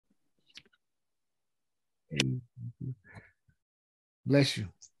Bless you.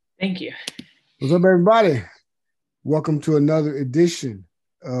 Thank you. What's up, everybody? Welcome to another edition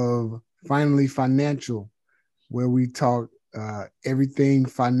of Finally Financial, where we talk everything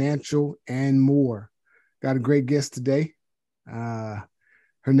financial and more. Got a great guest today. Her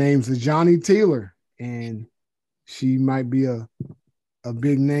name's Azhani Tealer, and she might be a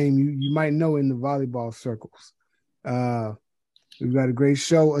big name you might know in the volleyball circles. Uh, we've got a great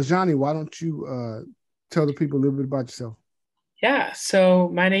show. Azhani, why don't you tell the people a little bit about yourself? Yeah, so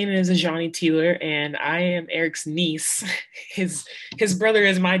my name is Azhani Tealer, and I am Erik's niece. His brother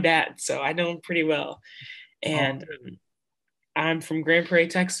is my dad, so I know him pretty well. Oh, And I'm from Grand Prairie,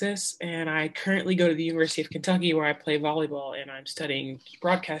 Texas, and I currently go to the University of Kentucky where I play volleyball, and I'm studying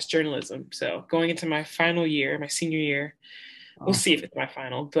broadcast journalism. So going into my final year, my senior year, we'll see if awesome. it's my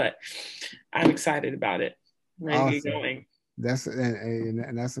final, but I'm excited about it. I'm ready to get Awesome. going.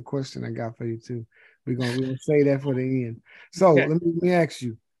 And that's a question I got for you too. We're gonna say that for the end. So Okay. let me ask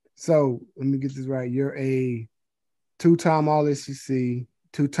you. So let me get this right. You're a two-time All SEC,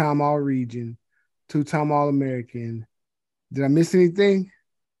 two-time All Region, two-time All American. Did I miss anything?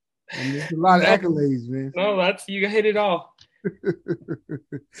 I missed a lot of No, accolades, man. no, that's you hit it all.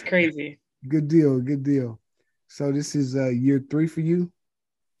 It's crazy. Good deal, good deal. So this is year three for you,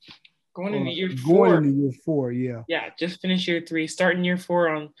 Going into or year going four. into year four? Yeah. Yeah, just finished year three, starting year four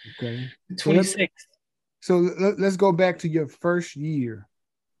on Okay. the So let me 26th. let's go back to your first year.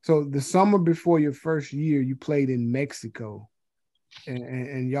 So the summer before your first year, you played in Mexico,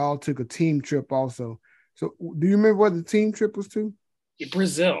 and y'all took a team trip also. So do you remember what the team trip was to?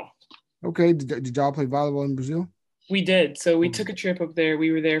 Brazil. Okay, did y'all play volleyball in Brazil? We did. So we Okay. took a trip up there.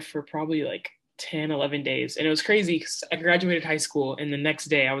 We were there for probably like 10, 11 days. And it was crazy because I graduated high school. And the next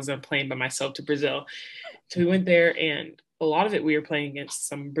day I was on a plane by myself to Brazil. So we went there, and a lot of it we were playing against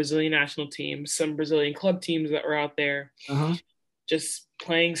some Brazilian national teams, some Brazilian club teams that were out there, Uh-huh. just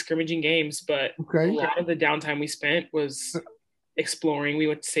playing scrimmaging games. But a Okay. lot of the downtime we spent was exploring. We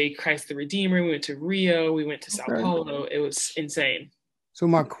went to say Christ the Redeemer. We went to Rio. We went to Sao Okay. Paulo. It was insane. So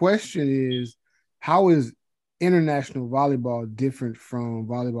my question is, how is international volleyball different from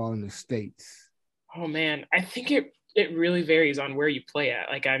volleyball in the States? Oh man, I think it really varies on where you play at.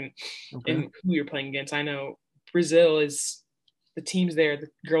 Like I'm Okay. and who you're playing against. I know Brazil is the teams there, the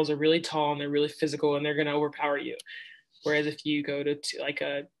girls are really tall and they're really physical and they're gonna overpower you. Whereas if you go to like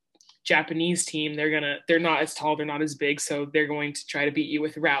a Japanese team, they're not as tall, they're not as big, so they're going to try to beat you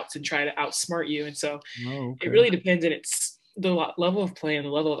with routes and try to outsmart you. And so Oh, it okay. really depends, and it's the level of play and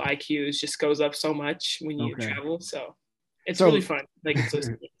the level of IQ just goes up so much when you Okay. travel. So it's really So fun. Like it's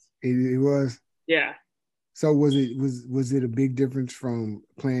just it was. yeah. So was it a big difference from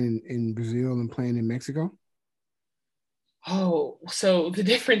playing in Brazil and playing in Mexico? Oh, so the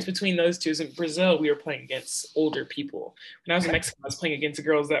difference between those two is in Brazil, we were playing against older people. When I was in Mexico, I was playing against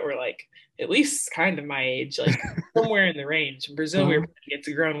girls that were like at least kind of my age, like somewhere in the range. In Brazil, we were Uh-huh. playing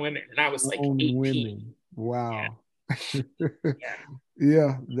against grown women, and I was like Grown 18. women. Wow. Yeah.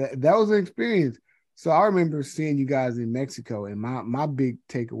 Yeah, that was an experience. So I remember seeing you guys in Mexico, and my big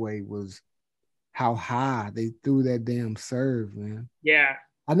takeaway was how high they threw that damn serve, man. Yeah.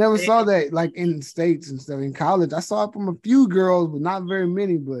 I never Yeah. saw that like in the States and stuff. In college, I saw it from a few girls, but not very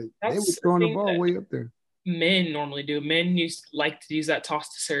many, but they were That's the throwing the thing ball that way up there. men normally do. Men like to use that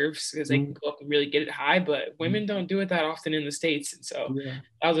toss to serves because they Mhm. can go up and really get it high, but women don't do it that often in the States. And so Yeah.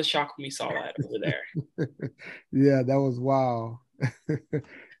 that was a shock when we saw that over there. Yeah, that was wild.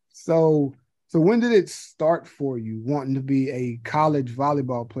 so so when did it start for you wanting to be a college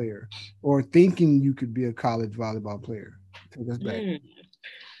volleyball player or thinking you could be a college volleyball player? Take us back. Mm.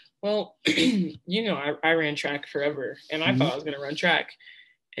 Well, I ran track forever and I thought Mhm. I was going to run track.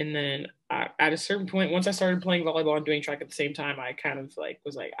 And then at a certain point, once I started playing volleyball and doing track at the same time, I kind of like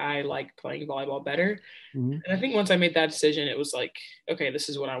was like, I like playing volleyball better. Mhm. And I think once I made that decision, it was like, okay, this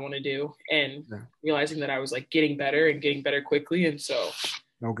is what I want to do. And Yeah. realizing that I was like getting better and getting better quickly. And so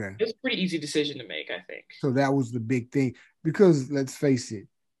Okay. it was a pretty easy decision to make, I think. So that was the big thing because let's face it,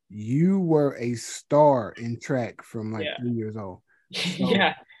 you were a star in track from like Yeah. 3 years old. So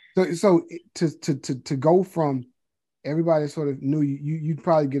Yeah. to go from everybody sort of knew you'd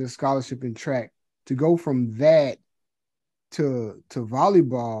probably get a scholarship in track to go from that to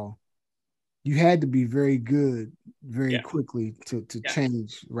volleyball, you had to be very good very Yeah. quickly to Yeah.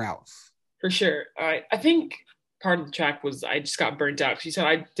 change routes. For sure. I think part of the track was I just got burnt out. She said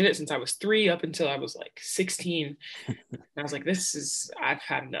I did it since I was 3 up until I was like 16. And I was like, I've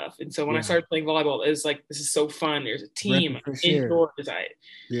had enough. And so when I Yeah, started playing volleyball, it was like, this is so fun. There's a breath team, of fresh air. indoors.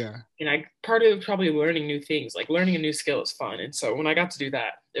 Yeah, Part of probably learning new things, like learning a new skill is fun. And so when I got to do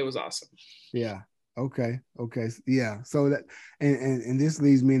that, it was awesome. yeah. Okay. Yeah. So that and this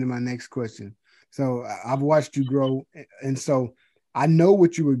leads me into my next question. So I've watched you grow, and so I know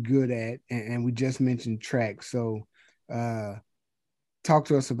what you were good at, and we just mentioned track. So uh talk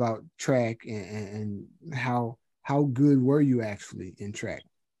to us about track and how good were you actually in track?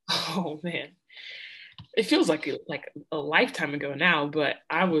 Oh man, it feels like a lifetime ago now, but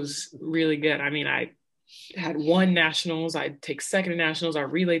I was really good. I mean, I had won nationals. I'd take second in nationals. Our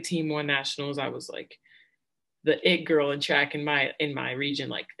relay team won nationals. I was like the it girl in track in my region,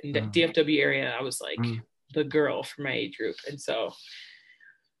 like in the Uh, DFW area. I was like uh, the girl for my age group, and so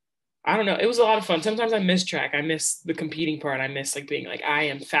I don't know. It was a lot of fun. Sometimes I miss track. I miss the competing part. I miss like being like I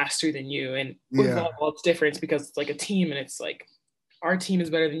am faster than you. And with yeah. volleyball, it's different. It's because it's like a team, and it's like our team is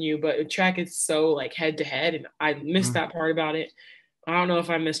better than you. But track, it's so like head to head, and I miss Uh, that part about it. I don't know if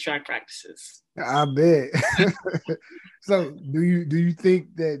I miss track practices. I bet. So do you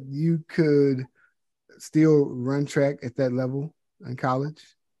think that you could still run track at that level in college?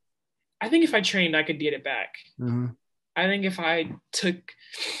 I think if I trained, I could get it back. Uh-huh. I think if I took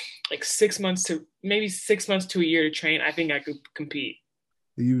like 6 months to maybe 6 months to a year to train, I think I could compete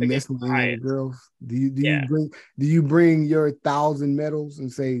Do you against mess the with any of the highest. girls? Yeah, Do you bring your 1,000 medals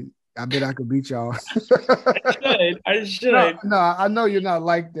and say, I bet I could beat y'all? I No, should. no, I know you're not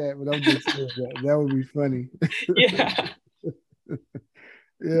like that, but I'm just saying that would be funny. Yeah.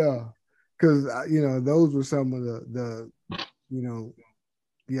 Yeah, because those were some of you know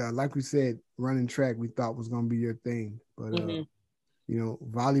yeah, like we said, running track we thought was gonna be your thing, but Hmm.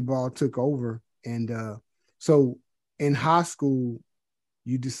 volleyball took over, and so in high school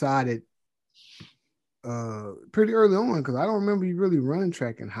you decided pretty early on, because I don't remember you really running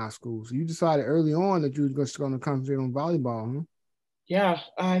track in high school. So you decided early on that you were just going to concentrate on volleyball, huh? Yeah,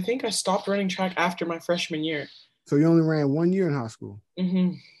 I think I stopped running track after my freshman year. So you only ran 1 year in high school.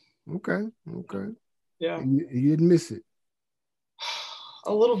 Hmm. Okay, okay, Yeah, and you didn't miss it.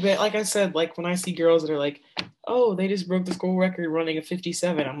 a little bit. Like I said, like when I see girls that are like, "Oh, they just broke the school record running a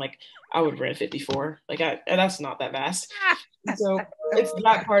 57," I'm like, I would run 54. Like, and that's not that fast. So it's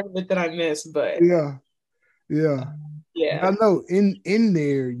that part of it that I miss. But Yeah, yeah. But I yeah, know in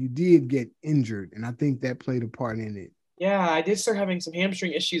there you did get injured, and I think that played a part in it. yeah, I did start having some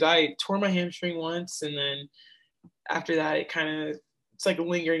hamstring issues. I tore my hamstring once, and then after that, it's like a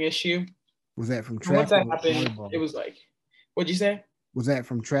lingering issue. Was that from And once track that or happened, it volleyball? was like, what'd you say? Was that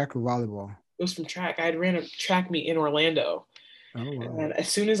from track or volleyball? It was from track. I had ran a track meet in Orlando. Oh wow. And as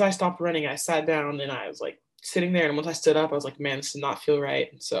soon as I stopped running, I sat down and I was like sitting there. And once I stood up, I was like, man, this does not feel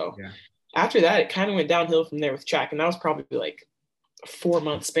right. And so Yeah. after that, it kind of went downhill from there with track. And that was probably like a 4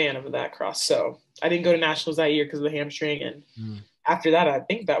 month span of that cross. So I didn't go to nationals that year because of the hamstring. And Mm. after that, I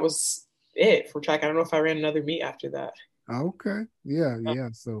think that was it for track. I don't know if I ran another meet after that. Okay. Yeah, yeah.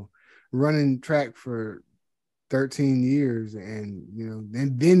 So running track for 13 years and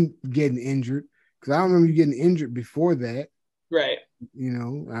then getting injured, because I don't remember you getting injured before that. Right.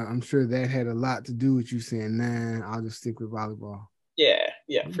 I'm sure that had a lot to do with you saying, nah, I'll just stick with volleyball. Yeah.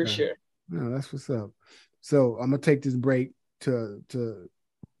 Yeah, for Okay. sure. No, that's what's up. So I'm gonna take this break to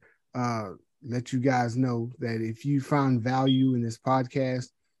let you guys know that if you found value in this podcast,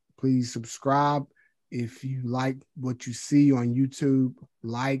 please subscribe. If you like what you see on YouTube,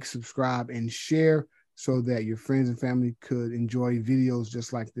 like, subscribe, and share so that your friends and family could enjoy videos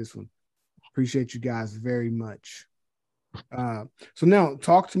just like this one. Appreciate you guys very much. Uh, so now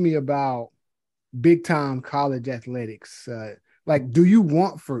talk to me about big time college athletics. Like, do you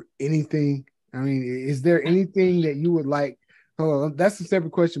want for anything? I mean, is there anything that you would like? Oh, that's a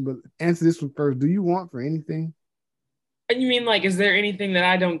separate question, but answer this one first. Do you want for anything? And you mean like, is there anything that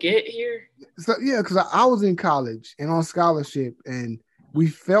I don't get here? So yeah, because I was in college and on scholarship, and we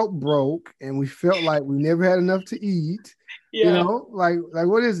felt broke, and we felt like we never had enough to eat. Yeah. Like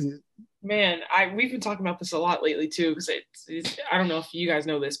what is it? Man, I we've been talking about this a lot lately too because I don't know if you guys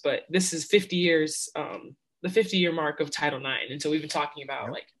know this, but this is 50 years, the 50-year mark of Title IX, and so we've been talking about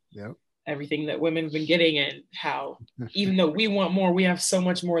Yep, like yep. everything that women have been getting and how even though we want more, we have so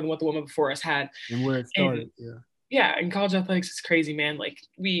much more than what the woman before us had. And where it And started, yeah. yeah, in college athletics, it's crazy, man. Like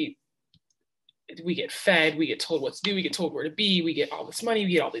we get fed, we get told what to do, we get told where to be, we get all this money,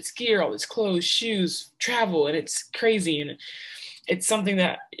 we get all this gear, all this clothes, shoes, travel, and it's crazy. And it's something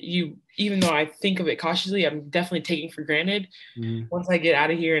that even though I think of it cautiously, I'm definitely taking for granted. Mhm. Once I get out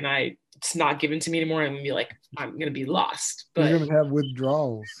of here and it's not given to me anymore, I'm gonna be like, I'm gonna be lost. You're But gonna have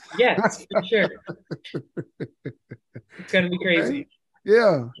withdrawals. yes, for sure, it's gonna be Okay. crazy.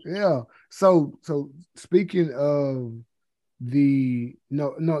 Yeah, yeah. So speaking of the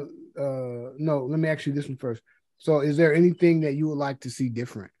no, let me ask you this one first. So is there anything that you would like to see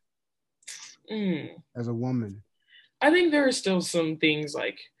different? as a woman? I think there are still some things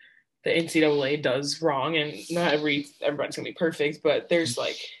like the NCAA does wrong, and not everybody's gonna be perfect, but there's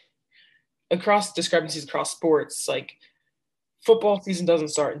like across discrepancies across sports, like football season doesn't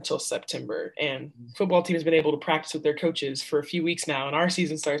start until September, and football team has been able to practice with their coaches for a few weeks now, and our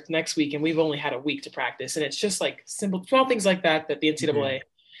season starts next week, and we've only had a week to practice, and it's just like simple, small things like that that the NCAA,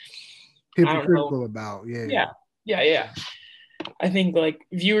 I don't know, Hypocritical about, yeah, yeah. I think like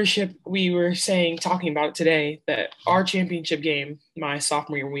viewership, we were talking about it today that our championship game, my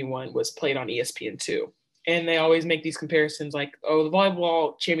sophomore year when we won, was played on ESPN2. And they always make these comparisons like, oh, the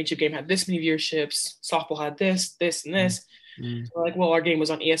volleyball championship game had this many viewerships, softball had this, this, and this. Mm-hmm. So like, well, our game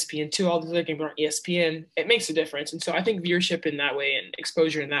was on ESPN2, all the other games were on ESPN. It makes a difference. And so I think viewership in that way and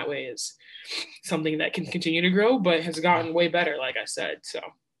exposure in that way is something that can continue to grow, but has gotten way better, like I said. So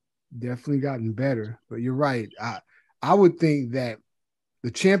Definitely gotten better. But you're right. I would think that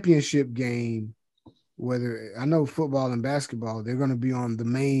the championship game, whether I know football and basketball, they're going to be on the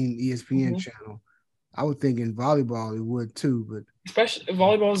main ESPN channel. I would think in volleyball it would too, but especially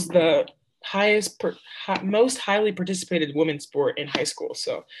volleyball is the most highly participated women's sport in high school.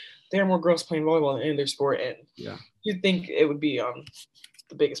 So there are more girls playing volleyball than any other sport, and you'd think it would be on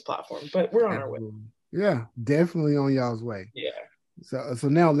the biggest platform, but we're on our way. Yeah, definitely on y'all's way. Yeah. So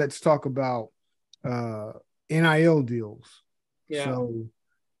now let's talk about NIL deals. Yeah. So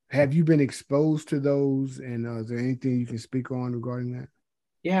have you been exposed to those, and is there anything you can speak on regarding that?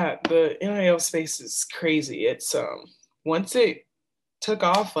 Yeah, the NIL space is crazy. It's once it took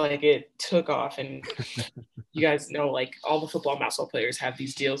off, like it took off, and you guys know like all the football and basketball players have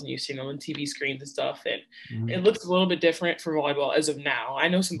these deals and you've seen them on TV screens and stuff, and it looks a little bit different for volleyball as of now. I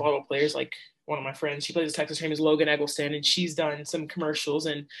know some volleyball players, like one of my friends, she plays at Texas, her name is Logan Eggleston, and she's done some commercials,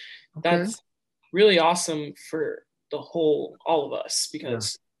 and that's really awesome for all of us,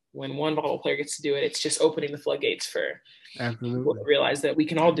 because when one volleyball player gets to do it, it's just opening the floodgates for people to realize that we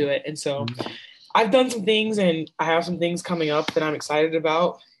can all do it. And so I've done some things, and I have some things coming up that I'm excited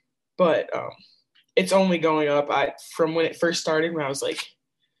about, but it's only going up. From when it first started, when I was like,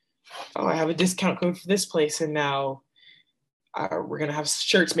 oh, I have a discount code for this place, and now we're gonna have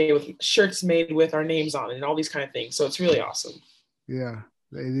shirts made with our names on it, and all these kind of things. So it's really awesome. Yeah,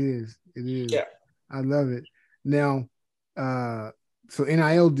 it is. Yeah, I love it. Now, so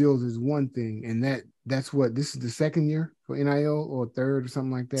NIL deals is one thing, and that's what this is the second year for NIL, or third or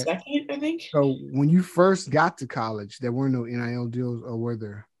something like that. Second, I think. So when you first got to college, there were no NIL deals, or were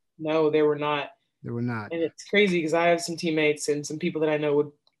there? No, there were not. There were not. And it's crazy because I have some teammates and some people that I know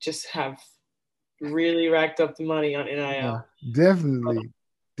would just have really racked up the money on NIL. Definitely.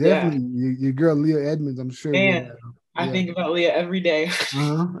 Your girl Leah Edmonds, I'm sure. Man, I think about Leah every day.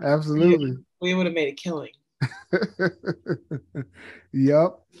 Absolutely. We would have made a killing.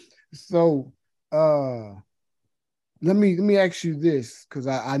 Yep. So let me ask you this, because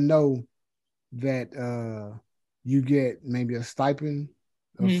I know that you get maybe a stipend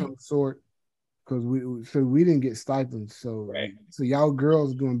of some sort, because we didn't get stipends, so y'all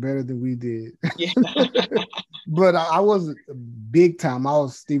girls doing better than we did. Yeah. But I wasn't big time. I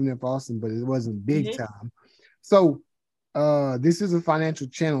was Stephen F. Austin, but it wasn't big time. So this is a financial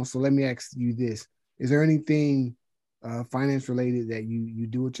channel, so let me ask you this: is there anything finance related that you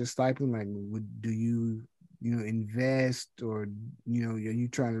do with your stipend? Like, do you invest, or are you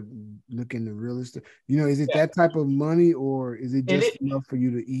trying to look into real estate? Is it that type of money, or is it just enough for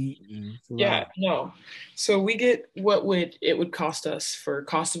you to eat and survive? No. So we get what it would cost us for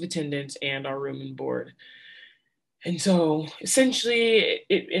cost of attendance and our room and board. And so essentially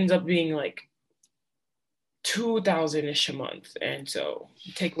it ends up being like $2,000-ish a month. And so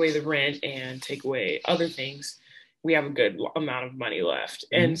take away the rent and take away other things, we have a good amount of money left.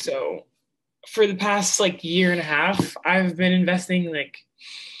 And so for the past like year and a half, I've been investing like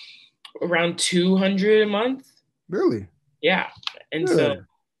around $200 a month. Really? Yeah. And so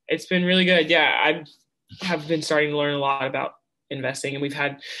it's been really good. Yeah. I have been starting to learn a lot about investing,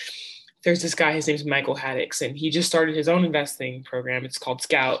 and there's this guy, his name's Michael Haddix, and he just started his own investing program. It's called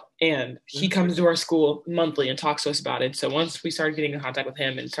Scout, and he comes to our school monthly and talks to us about it. So once we started getting in contact with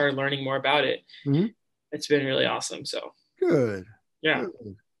him and started learning more about it, it's been really awesome. So good. Yeah.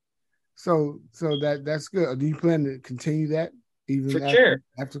 Good. So that's good. Do you plan to continue that even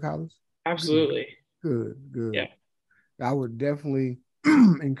after college? Absolutely. Good. Yeah. I would definitely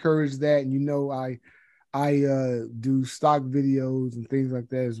encourage that. And I do stock videos and things like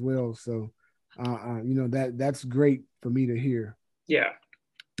that as well. So that's great for me to hear. Yeah.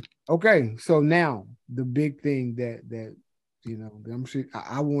 Okay. So now the big thing that I'm sure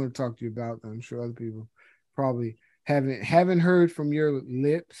I want to talk to you about, I'm sure other people probably haven't heard from your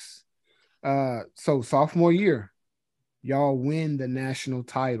lips, So sophomore year, y'all win the national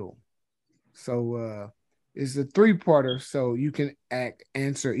title. So it's a three-parter, so you can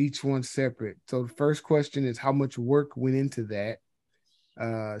answer each one separate. So the first question is how much work went into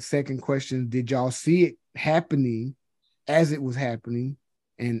that. Second question, did y'all see it happening as it was happening?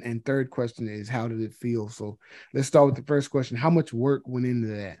 And third question is how did it feel? So let's start with the first question. How much work went into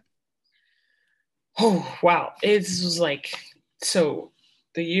that? Oh, wow. It was like, so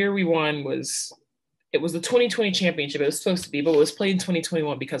the year we won it was the 2020 championship. It was supposed to be, but it was played in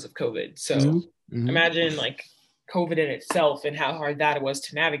 2021 because of COVID. So Mm-hmm. imagine like COVID in itself and how hard that was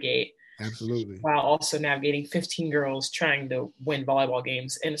to navigate Absolutely. while also navigating 15 girls trying to win volleyball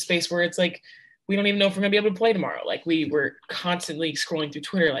games in a space where it's like, we don't even know if we're going to be able to play tomorrow. Like we were constantly scrolling through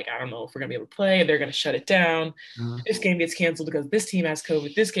Twitter, like, I don't know if we're going to be able to play. They're going to shut it down. Uh-huh. This game gets canceled because this team has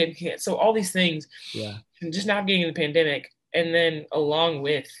COVID. This game can't. So all these things, Yeah. and just navigating the pandemic, and then along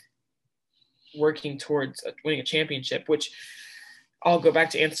with working towards winning a championship, which I'll go back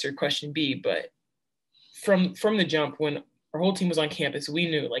to answer question B. But from the jump, when our whole team was on campus, we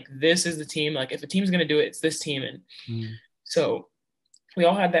knew like this is the team. Like if a team's going to do it, it's this team. And so we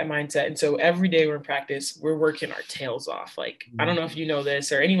all had that mindset. And so every day we're in practice, we're working our tails off. Like, I don't know if you know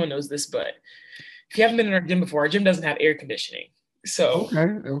this or anyone knows this, but if you haven't been in our gym before, our gym doesn't have air conditioning. So,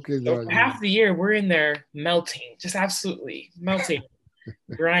 Okay. so half the year we're in there melting, just absolutely melting,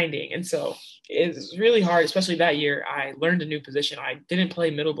 grinding. And so it's really hard, especially that year. I learned a new position. I didn't play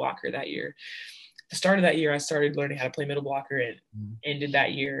middle blocker that year. The start of that year, I started learning how to play middle blocker and ended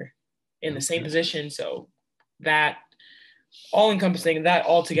that year in the same position. So that all encompassing, that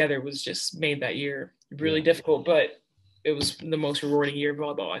all together was just made that year really difficult, but it was the most rewarding year of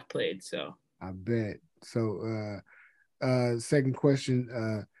volleyball I've played. So I bet. So second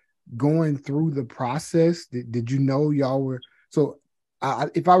question, going through the process, did you know y'all were so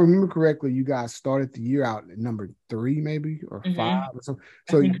if I remember correctly, you guys started the year out at number 3, maybe, or 5 or so.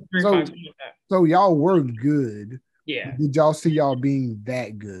 So y'all were good. Yeah. Did y'all see y'all being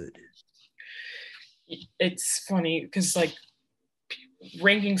that good? It's funny because like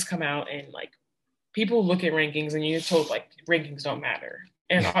rankings come out and like people look at rankings and you're told like rankings don't matter.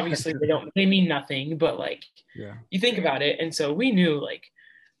 And obviously they mean nothing, but like you think about it. And so we knew like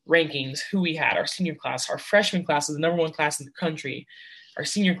rankings, who we had, our senior class, our freshman class is the number 1 class in the country. Our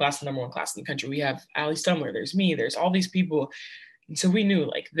senior class, the number 1 class in the country. We have Allie Stumler, there's me, there's all these people. And so we knew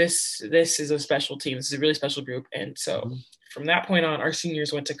like this is a special team. This is a really special group. And so from that point on, our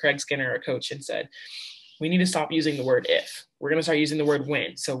seniors went to Craig Skinner, our coach, and said, we need to stop using the word if. We're going to start using the word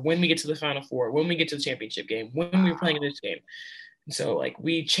when. So when we get to the Final Four, when we get to the championship game, when we were playing in this game. And so like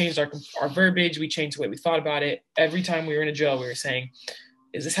we changed our verbiage. We changed the way we thought about it. Every time we were in a drill, we were saying,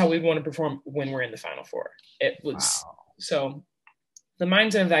 is this how we want to perform when we're in the Final Four? It was so the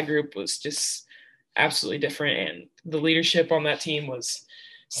mindset of that group was just absolutely different. And the leadership on that team was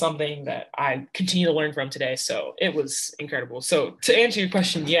something that I continue to learn from today. So it was incredible. So to answer your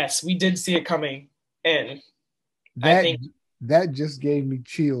question, yes, we did see it coming. And I think that just gave me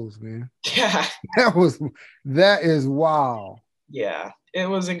chills, man. Yeah. That is wow. Yeah, it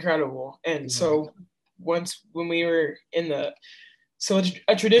was incredible. And so when we were in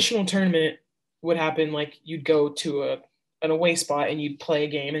a traditional tournament would happen, like you'd go to an away spot and you'd play a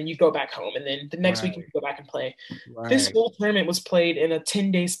game and you'd go back home and then the next week you'd go back and play. This whole tournament was played in a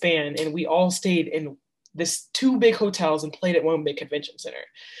 10-day span and we all stayed in this 2 big hotels and played at 1 big convention center.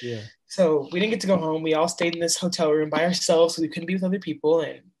 Yeah. So we didn't get to go home. We all stayed in this hotel room by ourselves, so we couldn't be with other people,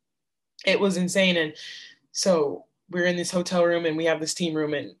 and it was insane. And so we're in this hotel room and we have this team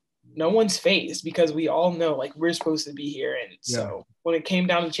room and no one's phased because we all know like we're supposed to be here. And so when it came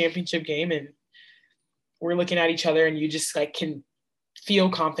down to the championship game and we're looking at each other and you just like can feel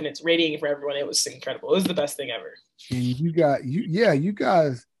confidence radiating for everyone, it was incredible. It was the best thing ever. And you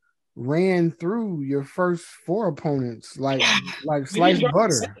guys ran through your first 4 opponents like sliced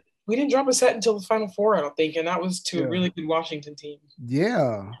butter. We didn't drop a set until the Final Four, I don't think, and that was to a really good Washington team.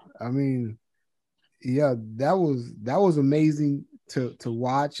 Yeah, I mean, that was amazing to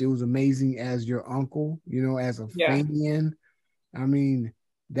watch. It was amazing as your uncle, as a fan. I mean,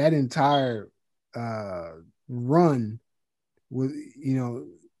 that entire run was,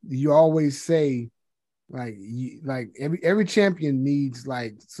 you always say like every champion needs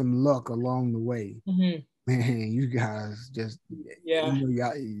like some luck along the way. Man, you guys just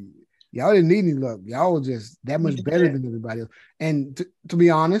y'all didn't need any luck. Y'all were just that much better than everybody else. And to be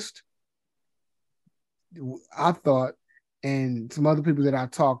honest, I thought, and some other people that I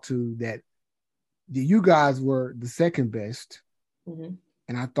talked to, that you guys were the second best. And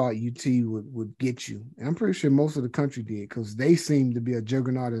I thought UT would get you. And I'm pretty sure most of the country did because they seemed to be a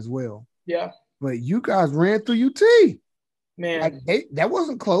juggernaut as well. Yeah, but you guys ran through UT. Like man, that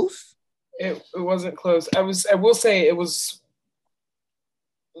wasn't close. it wasn't close. I will say it was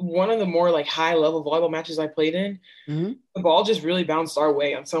one of the more like high level volleyball matches I played in. Mm-hmm. The ball just really bounced our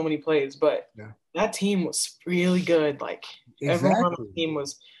way on so many plays, but Yeah, that team was really good. Like everyone on exactly. the team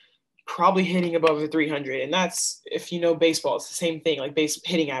was probably hitting above the 300, and that's, if you know baseball, it's the same thing, like base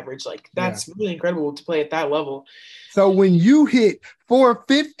hitting average. Like Yeah. that's really incredible to play at that level. So when you hit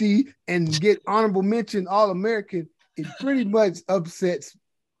 450 and get honorable mention All American, it pretty much upsets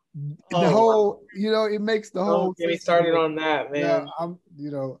the Oh, whole. It makes the whole don't get me system started look. on that, Yeah,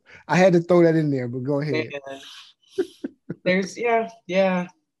 man. I had to throw that in there, but go ahead. Man, there's yeah. Don't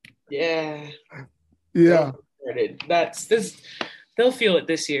Yeah. get started. That's this. They'll feel it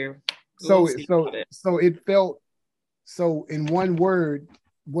this year. We'll So see so about it. so it felt so in one word.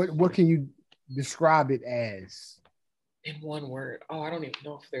 What can you describe it as? In one word. Oh, I don't even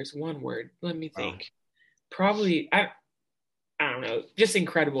know if there's one word. Let me Wow. think. Probably I don't know. Just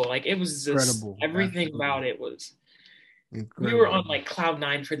incredible. Like it was just Incredible. everything Absolutely about it was. We were incredible. on like cloud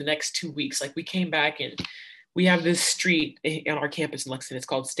nine for the next 2 weeks. Like we came back and we have this street on our campus in Lexington. It's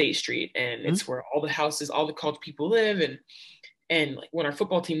called State Street, and Mhm. it's where all the houses, all the college people live. And like when our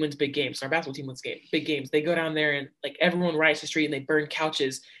football team wins big games, our basketball team wins big games, they go down there and like everyone riots the street and they burn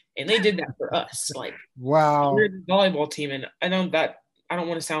couches. And they did that for us. Like we're Wow. the volleyball team, and I know that I don't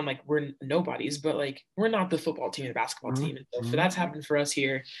want to sound like we're nobodies, but like we're not the football team and the basketball Mhm. team. And so for Mhm. that's happened for us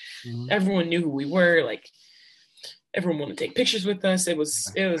here. Mhm. Everyone knew who we were. Like everyone wanted to take pictures with us. It was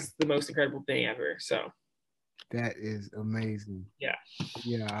the most incredible thing ever. So That is amazing. yeah.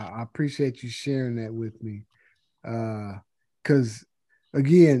 Yeah, I appreciate you sharing that with me. Because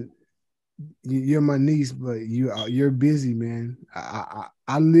again, you're my niece, but you're busy, man.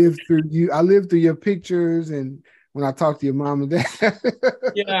 I lived through you. I lived through your pictures, and when I talk to your mom and dad.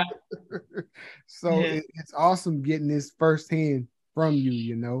 Yeah. So Yeah. it's awesome getting this firsthand from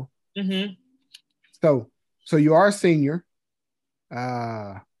you. Mm-hmm. So you are a senior,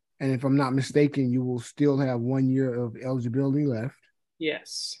 uh, and if I'm not mistaken, you will still have 1 year of eligibility left.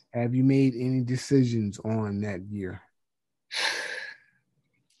 Yes. Have you made any decisions on that year?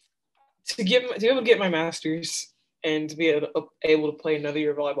 To be able to get my master's and to be able to play another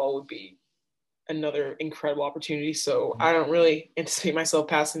year of volleyball would be another incredible opportunity. So I don't really anticipate myself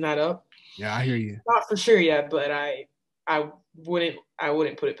passing that up. Yeah, I hear you. Not for sure yet, but I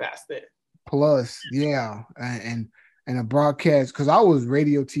wouldn't put it past it. Plus, yeah, and a broadcast because I was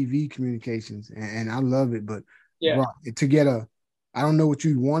radio TV communications and I love it, but Yeah. to get I don't know what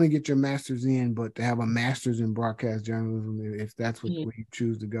you want to get your master's in, but to have a master's in broadcast journalism, if that's Mhm. where you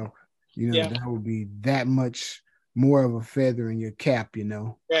choose to go, Yeah. that would be that much more of a feather in your cap.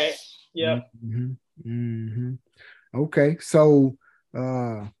 Right. Yep. Hmm. Hmm. Okay, so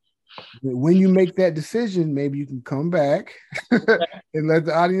uh when you make that decision, maybe you can come back Okay. and let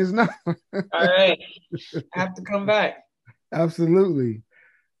the audience know. All right. I have to come back. Absolutely.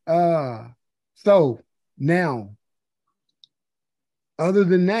 Uh, so now, other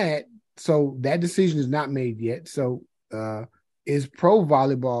than that, so that decision is not made yet. So, is pro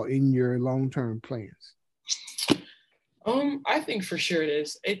volleyball in your long term plans? I think for sure it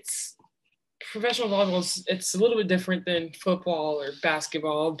is. It's professional volleyball it's a little bit different than football or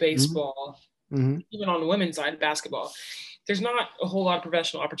basketball, Mm-hmm. baseball, Mm-hmm. even on the women's side, basketball. There's not a whole lot of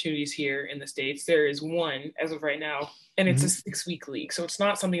professional opportunities here in the States. There is one as of right now, and it's a Mm-hmm. 6-week league. So it's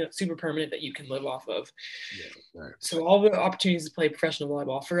not something that's super permanent that you can live off of. Yeah. Right. So all the opportunities to play professional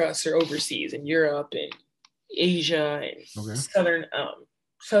volleyball for us are overseas in Europe and Asia and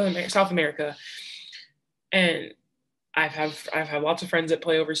Okay. South America. And I've had lots of friends that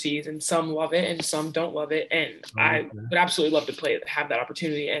play overseas, and some love it, and some don't love it. And I Okay. would absolutely love to have that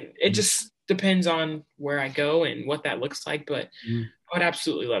opportunity. And it just depends on where I go and what that looks like. But Mm-hmm. I would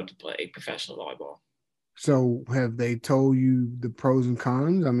absolutely love to play professional volleyball. So, have they told you the pros and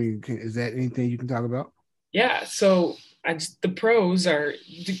cons? I mean, is that anything you can talk about? Yeah. So the pros are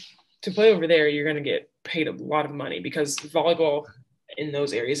to play over there. You're going to get paid a lot of money because volleyball in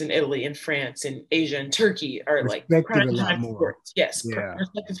those areas in Italy and France and Asia and Turkey are like Respected prime a lot time more. sports. Yes, Yeah.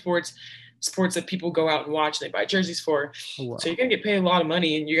 respected sports that people go out and watch and they buy jerseys for. Oh, So wow. you're gonna get paid a lot of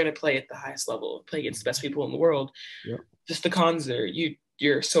money and you're gonna play at the highest level, play against the best people in the world. Yep. Just the cons are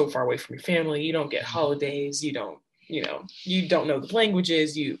you're so far away from your family. You don't get holidays. You don't know the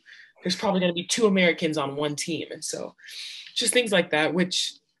languages. There's probably gonna be two Americans on one team, and so just things like that,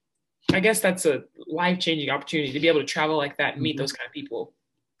 which I guess that's a life-changing opportunity to be able to travel like that and meet Mhm. those kind of people.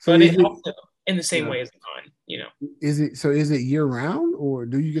 So But is it it also in the same yeah. way as a con. Is it year round or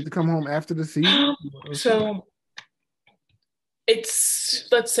do you get to come home after the season? What's that? So It's,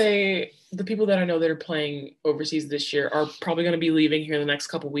 let's say the people that I know that are playing overseas this year are probably going to be leaving here in the next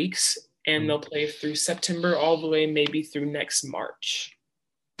couple weeks, and they'll play through September all the way maybe through next March.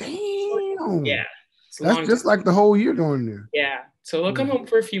 Yeah, Damn. it's a That's long time. just like the whole year doing there. Yeah, so they'll Yeah. come home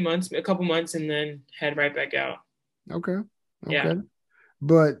for a few months, a couple months, and then head right back out. Okay. Yeah. Okay.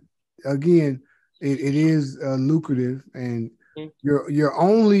 But again, it is lucrative, and Mhm. you're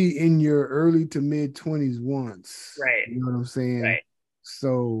only in your early to mid 20s once. Right. You know what I'm saying? Right.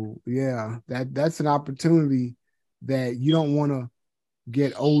 So yeah, that's an opportunity that you don't want to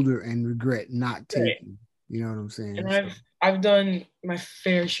get older and regret not Right. taking. You know what I'm saying? And So, I've done my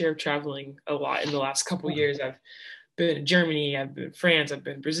fair share of traveling a lot in the last couple of years. I've been to Germany, I've been to France, I've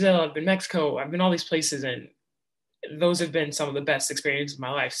been to Brazil, I've been to Mexico, I've been all these places, and those have been some of the best experiences of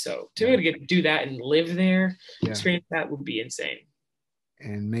my life. So to be yeah, able to get to do that and live there, yeah, experience that would be insane.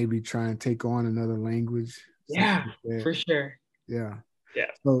 and maybe try and take on another language, something Yeah, like that. for sure. Yeah.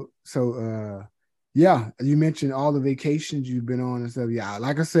 Yeah. So yeah, you mentioned all the vacations you've been on and stuff. Yeah,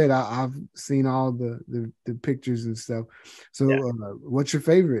 like I said, I've seen all the pictures and stuff. Yeah. So what's your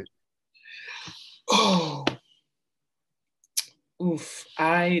favorite? Oh, oof.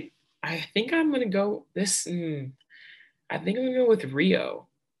 I think I'm gonna go this. I think I'm gonna go with Rio.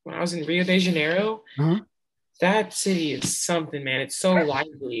 When I was in Rio de Janeiro, Huh? that city is something, man. It's so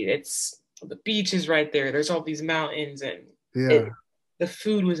lively. It's the beach is right there. There's all these mountains, and it Yeah. the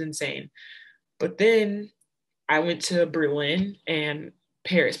food was insane. But then I went to Berlin and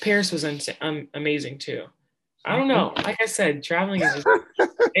Paris. Paris was amazing too. I don't Okay. know. Like I said, traveling is just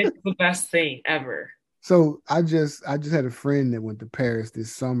it's the best thing ever. So I just had a friend that went to Paris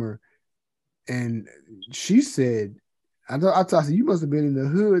this summer, and she said, I said, you must have been in the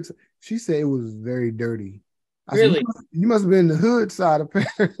hoods. She said it was very dirty. I said, Really? you must have been in the hood side of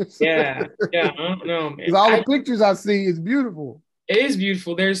Paris. Yeah. Yeah. I don't know, man. Because all the pictures I see is beautiful. It is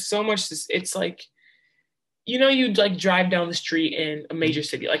beautiful. There's so much. It's like you'd like drive down the street in a major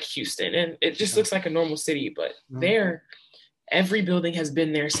city like Houston, and it just looks like a normal city. But Uh-huh. there, every building has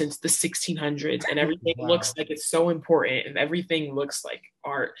been there since the 1600s, and everything looks Wow. like it's so important, and everything looks like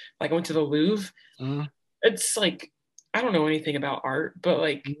art. Like I went to the Louvre. Uh-huh. It's like I don't know anything about art, but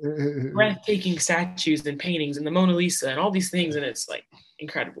like breathtaking statues and paintings and the Mona Lisa and all these things, and it's like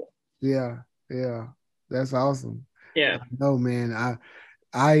incredible. Yeah, yeah. That's awesome. Yeah, No, man.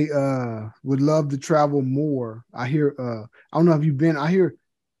 I would love to travel more. I hear I don't know if you've been, I hear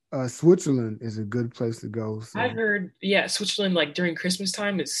Switzerland is a good place to go. I've So heard. Yeah, Switzerland like during Christmas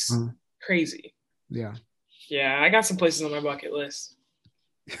time is uh, crazy. yeah. Yeah, I got some places on my bucket list.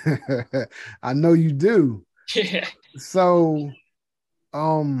 I know you do. Yeah, So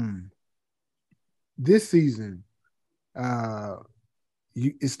um this season, uh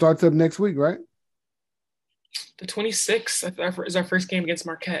it starts up next week, right? the 26th is our first game against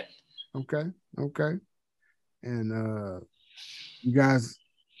Marquette. Okay, okay. And you guys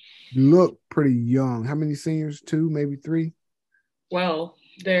look pretty young. How many seniors? Two, maybe three? Well,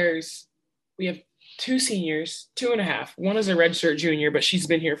 we have two seniors, two and a half. One is a redshirt junior, but she's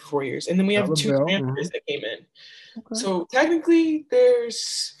been here for 4 years, and then we have two Bell. transfers that came in. Okay. So technically,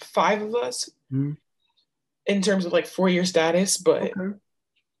 there's five of us Mhm. in terms of like 4 year status, but Okay.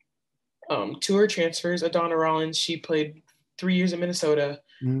 two are transfers. Adonna Rollins, she played 3 years in Minnesota,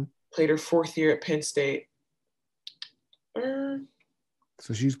 Mhm. played her fourth year at Penn State.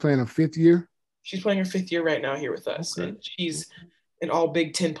 So she's playing a fifth year? She's playing her fifth year right now here with us, Okay. and she's an all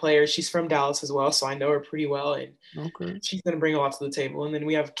Big Ten player. She's from Dallas as well, so I know her pretty well, and Okay. she's going to bring a lot to the table. And then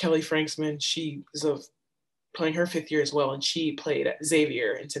we have Kelly Franksman. She is playing her fifth year as well, and she played at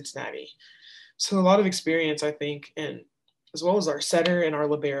Xavier in Cincinnati. So a lot of experience, I think, and as well as our setter and our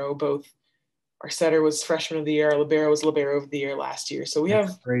libero, both. Our setter was freshman of the year. Our libero was libero of the year last year. So we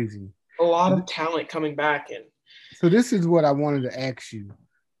That's have crazy. a lot of talent coming back, and So this is what I wanted to ask you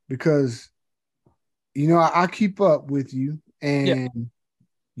because I keep up with you, yeah. and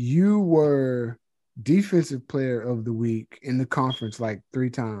you were defensive player of the week in the conference like three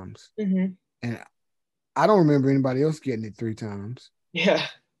times. Mm-hmm. And I don't remember anybody else getting it three times. Yeah.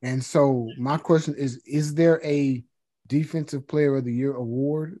 And so my question is there a defensive player of the year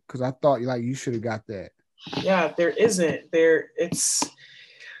award? Because I thought like you should have got that. Yeah, there isn't.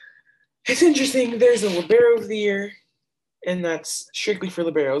 It's interesting. There's a libero of the year, and that's strictly for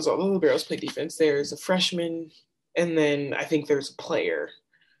liberos. All the liberos play defense. There's a freshman, and then I think there's a player.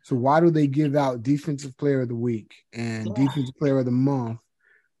 So why do they give out defensive player of the week and Yeah. defensive player of the month,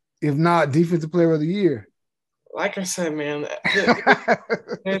 if not defensive player of the year? Like I said, man,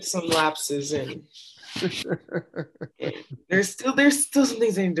 there's some lapses, and There's still some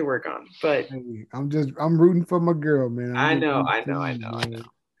things I need to work on, but Hey, I'm rooting for my girl, man. I'm I just know, rooting I for know, I you, know, I man. know.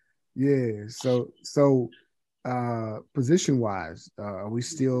 Yeah. So position wise, are we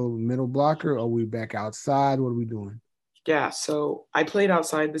still middle blocker? Or are we back outside? What are we doing? Yeah, so I played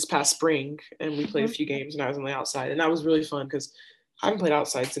outside this past spring, and we played a Okay. few games, and I was on the outside, and that was really fun because I haven't played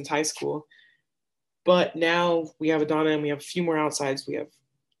outside since high school. But now we have Adana, and we have a few more outsides. We have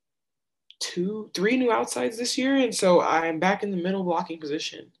three new outsides this year, and so I'm back in the middle blocking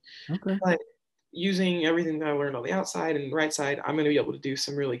position. Okay. But using everything that I learned on the outside and right side, I'm going to be able to do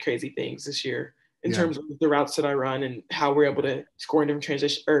some really crazy things this year in Yeah. terms of the routes that I run and how we're able to score in different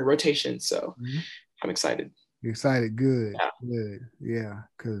transition or rotations. So Mhm. I'm excited. You're excited. Good. Yeah. Good. Yeah.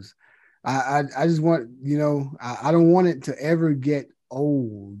 Because I just want, I don't want it to ever get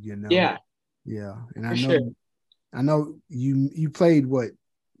old. Yeah, Yeah. And for sure. I know you played what,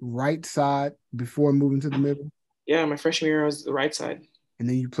 right side before moving to the middle, Yeah, my freshman year I was the right side. and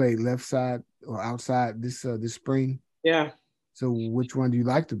then you played left side or outside this spring. Yeah. So which one do you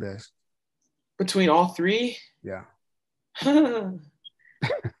like the best? Between all three, Yeah.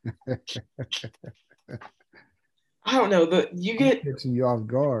 I don't know. The you I'm get catching you off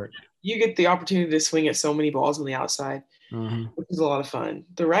guard. you get the opportunity to swing at so many balls on the outside, Uh-huh. which is a lot of fun.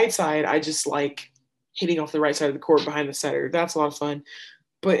 The right side, I just like hitting off the right side of the court behind the setter. That's a lot of fun.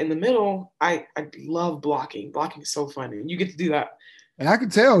 But in the middle, I love blocking. Blocking is so fun, and you get to do that. And I can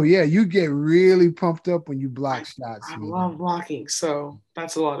tell, yeah, you get really pumped up when you I, block shots, I man. love blocking, so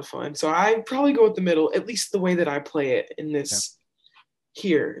that's a lot of fun. So I probably go with the middle, at least the way that I play it in Yeah. this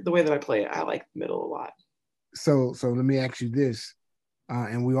here. The way that I play it, I like the middle a lot. So let me ask you this,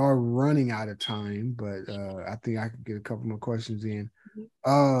 and we are running out of time, but I think I could get a couple more questions in.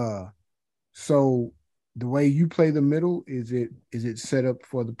 Uh, so the way you play the middle, is it set up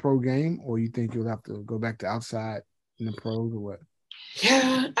for the pro game, or you think you'll have to go back to outside in the pros, or what?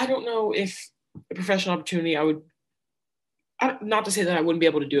 Yeah, I don't know if a professional opportunity, not to say that I wouldn't be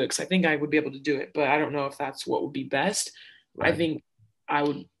able to do it because I think I would be able to do it, but I don't know if that's what would be best. I Right. think I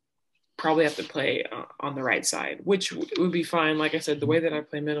would probably have to play on the right side, which would be fine. Like I said, the way that I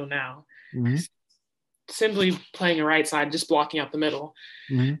play middle now, Mm-hmm. simply playing a right side, just blocking out the middle.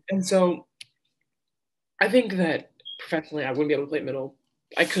 Mm-hmm. And so I think that professionally, I wouldn't be able to play middle.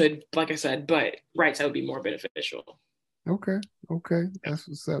 I could, like I said, but right side would be more beneficial. Okay. Okay. That's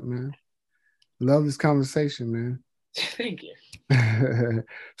what's up, man. Love this conversation, Thank you. man.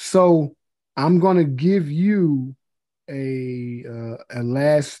 So I'm gonna give you a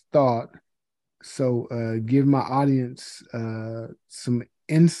last thought. So give my audience some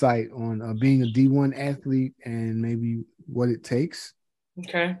insight on being a D1 athlete and maybe what it takes.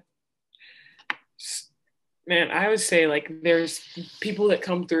 Okay. Man, I would say like there's people that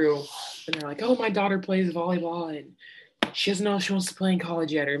come through and they're like, oh, my daughter plays volleyball and she doesn't know if she wants to play in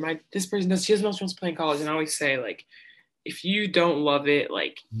college yet, or my this person does she doesn't know if she wants to play in college. And I always say like if you don't love it,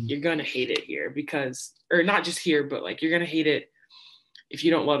 like you're gonna hate it here because or not just here, but like you're gonna hate it if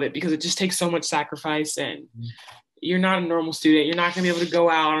you don't love it because it just takes so much sacrifice and you're not a normal student. You're not gonna be able to go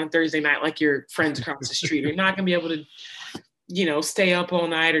out on Thursday night like your friends across the street. You're not gonna be able to, stay up all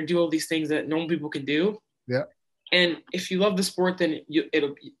night or do all these things that normal people can do. Yeah. And if you love the sport, then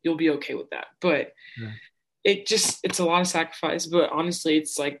you'll be okay with that. But Yeah. it's a lot of sacrifice. But honestly,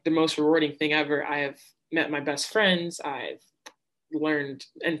 it's like the most rewarding thing ever. I have met my best friends. I've learned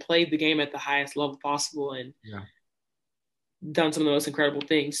and played the game at the highest level possible and Yeah. done some of the most incredible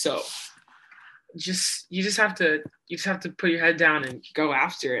things. So you just have to put your head down and go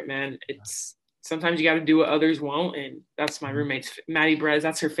after it, man. It's sometimes you got to do what others won't, and that's my roommate's Maddie Brez.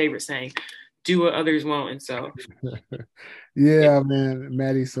 That's her favorite saying, "Do what others won't." And so, yeah, Yeah, man,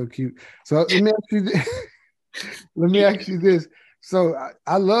 Maddie's so cute. So let me ask you this. So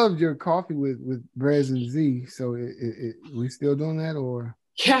I loved your coffee with Brez and Z. So we still doing that or?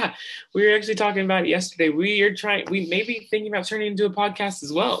 yeah, we were actually talking about it yesterday. We may be thinking about turning it into a podcast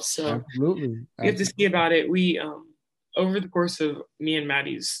as well. So Absolutely, we have to see absolutely. about it. We over the course of me and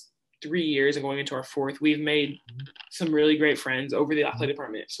Maddie's 3 years and going into our fourth, we've made some really great friends over the athletic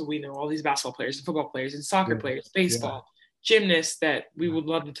department. So we know all these basketball players and football players and soccer Yeah, players, yeah, baseball, gymnasts that we would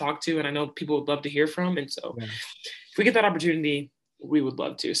love to talk to, and I know people would love to hear from. And so yeah, if we get that opportunity, we would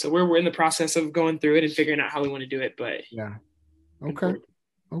love to. So we're in the process of going through it and figuring out how we want to do it. But yeah. Okay, important.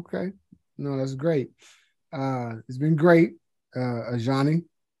 okay. No, that's great. It's been great, Ajani. Uh,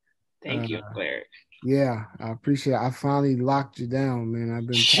 Thank you, Claire. Yeah, I appreciate it. I finally locked you down, man. I've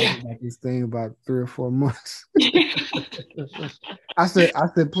been Yeah. talking about this thing about 3 or 4 months. I said,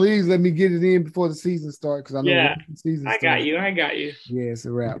 please let me get it in before the season starts because I know Yeah. once the season I got starts, you. I got you. yeah, it's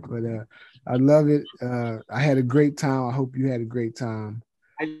a wrap. But I love it. I had a great time. I hope you had a great time.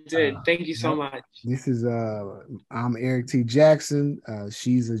 I Uh, did. Thank you so yep. much. This is I'm Erik T. Jackson.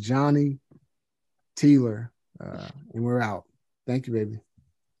 She's Azhani Tealer, and we're out. Thank you, baby.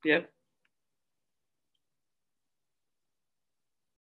 Yep.